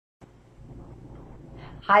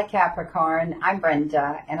Hi Capricorn, I'm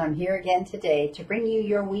Brenda and I'm here again today to bring you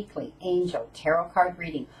your weekly angel tarot card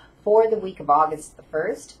reading for the week of August the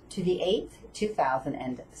 1st to the 8th,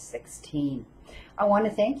 2016. I want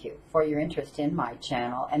to thank you for your interest in my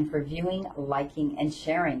channel and for viewing, liking, and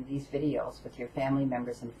sharing these videos with your family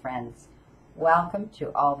members and friends. Welcome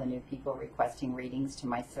to all the new people requesting readings to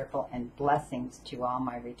my circle and blessings to all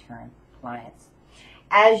my return clients.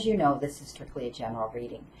 As you know, this is strictly a general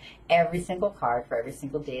reading. Every single card for every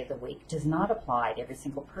single day of the week does not apply to every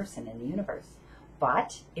single person in the universe.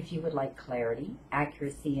 But if you would like clarity,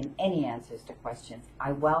 accuracy, and any answers to questions,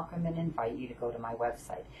 I welcome and invite you to go to my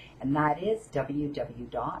website. And that is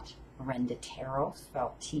www.rendatarot,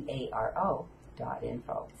 spelled T-A-R-O.info.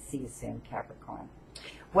 See you soon, Capricorn.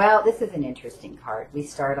 Well, this is an interesting card. We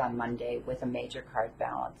start on Monday with a major card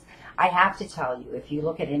balance. I have to tell you, if you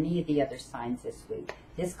look at any of the other signs this week,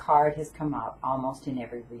 this card has come up almost in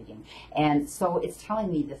every reading. And so it's telling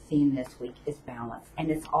me the theme this week is balance. And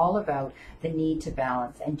it's all about the need to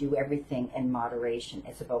balance and do everything in moderation.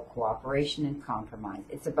 It's about cooperation and compromise.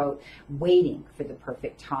 It's about waiting for the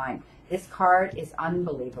perfect time. This card is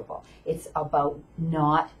unbelievable. It's about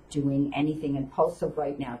not doing anything impulsive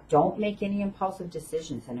right now. Don't make any impulsive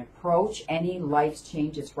decisions and approach any life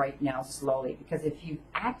changes right now slowly, because if you've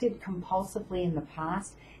acted compulsively in the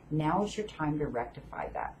past, now is your time to rectify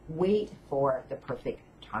that. Wait for the perfect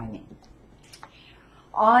timing.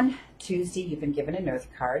 On Tuesday, you've been given an Earth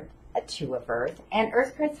card, a Two of Earth, and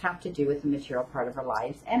Earth cards have to do with the material part of our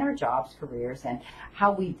lives and our jobs, careers, and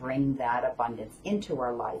how we bring that abundance into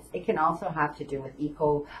our lives. It can also have to do with the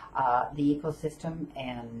ecosystem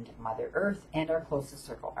and Mother Earth and our closest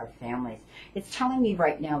circle, our families. It's telling me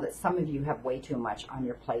right now that some of you have way too much on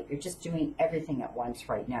your plate. You're just doing everything at once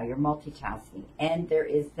right now. You're multitasking, and there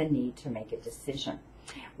is the need to make a decision.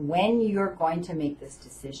 When you're going to make this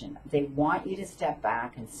decision, they want you to step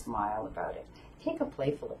back and smile about it. Take a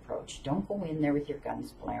playful approach. Don't go in there with your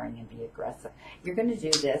guns blaring and be aggressive. You're going to do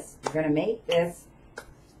this. You're going to make this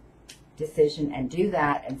decision and do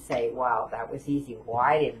that and say, wow, that was easy.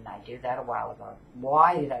 Why didn't I do that a while ago?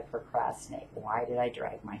 Why did I procrastinate? Why did I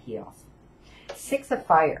drag my heels? Six of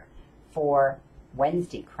Fire for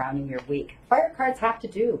Wednesday, crowning your week. Fire cards have to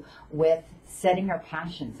do with setting our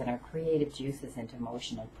passions and our creative juices into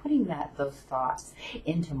motion and putting those thoughts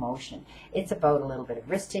into motion. It's about a little bit of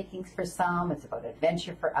risk-taking for some, it's about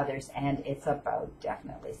adventure for others, and it's about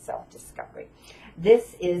definitely self-discovery.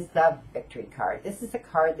 This is the Victory card. This is a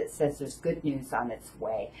card that says there's good news on its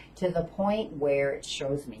way, to the point where it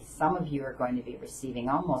shows me some of you are going to be receiving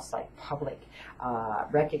almost like public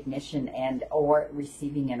recognition and or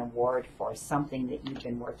receiving an award for something that you've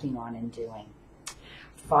been working on and doing.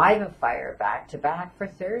 Five of Fire back to back for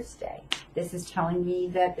Thursday. This is telling me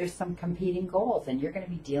that there's some competing goals and you're going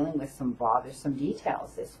to be dealing with some bothersome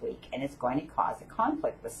details this week, and it's going to cause a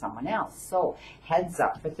conflict with someone else. So heads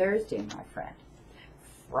up for Thursday, my friend.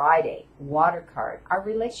 Friday, water card, our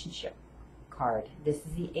relationship card. This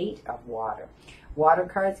is the Eight of Water. Water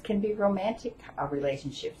cards can be romantic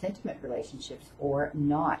relationships, intimate relationships, or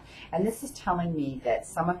not. And this is telling me that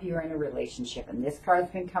some of you are in a relationship, and this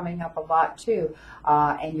card's been coming up a lot too,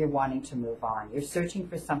 and you're wanting to move on. You're searching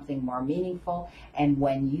for something more meaningful, and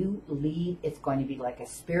when you leave, it's going to be like a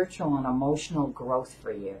spiritual and emotional growth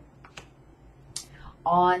for you.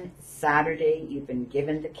 On Saturday, you've been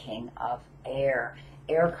given the King of Air.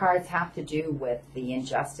 Air cards have to do with the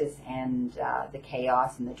injustice and the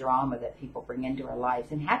chaos and the drama that people bring into our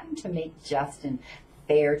lives, and having to make just and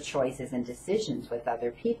fair choices and decisions with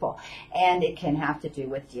other people. And it can have to do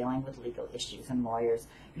with dealing with legal issues and lawyers.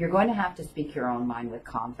 You're going to have to speak your own mind with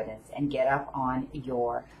confidence and get up on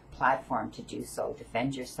your platform to do so.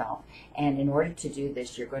 Defend yourself. And in order to do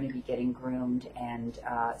this, you're going to be getting groomed, and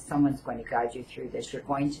someone's going to guide you through this. You're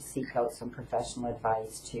going to seek out some professional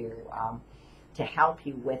advice to help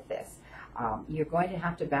you with this. You're going to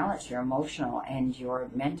have to balance your emotional and your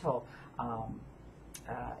mental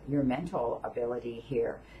ability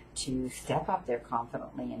here to step up there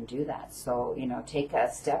confidently and do that. So, you know, take a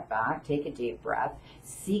step back, take a deep breath,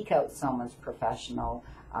 seek out someone's professional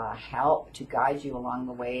help to guide you along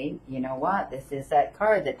the way. You know what? This is that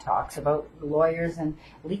card that talks about lawyers and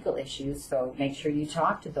legal issues, so make sure you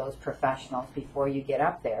talk to those professionals before you get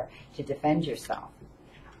up there to defend yourself.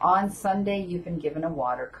 On Sunday, you've been given a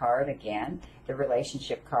water card again, the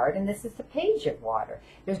relationship card, and this is the Page of Water.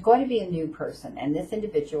 There's going to be a new person, and this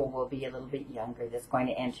individual will be a little bit younger that's going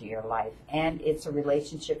to enter your life, and it's a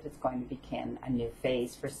relationship that's going to begin a new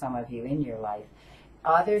phase for some of you in your life.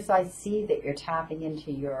 Others, I see that you're tapping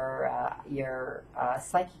into your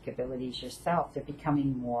psychic abilities yourself. They're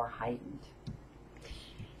becoming more heightened.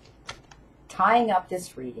 tying up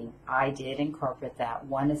this reading, I did incorporate that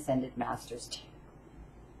one Ascended Masters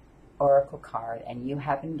Oracle card, and you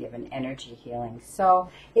have been given energy healing.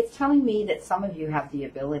 So it's telling me that some of you have the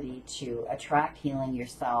ability to attract healing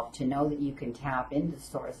yourself, to know that you can tap into the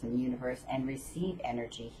source and the universe and receive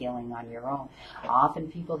energy healing on your own.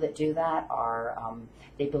 Often people that do that are,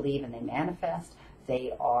 they believe and they manifest.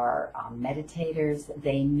 They are meditators.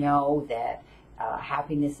 They know that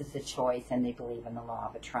happiness is a choice, and they believe in the law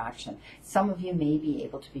of attraction. Some of you may be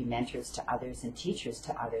able to be mentors to others and teachers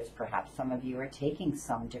to others. Perhaps some of you are taking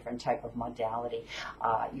some different type of modality.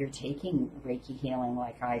 You're taking Reiki healing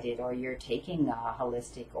like I did, or you're taking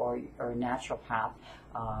holistic or naturopath,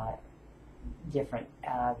 different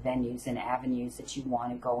venues and avenues that you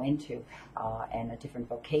want to go into, and a different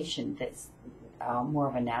vocation that's more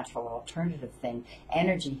of a natural alternative thing.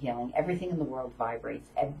 Energy healing. Everything in the world vibrates.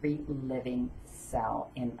 Every living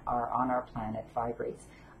cell on our planet vibrates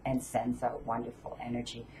and sends out wonderful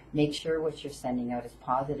energy. Make sure what you're sending out is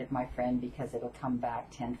positive, my friend, because it'll come back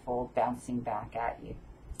tenfold, bouncing back at you.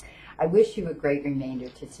 I wish you a great remainder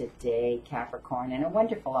to today, Capricorn, and a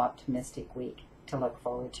wonderful, optimistic week to look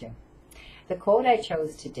forward to. The quote I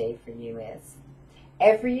chose today for you is,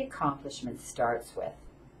 every accomplishment starts with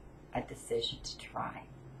a decision to try.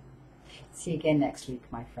 See you again next week,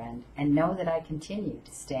 my friend, and know that I continue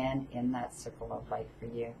to stand in that circle of light for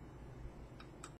you.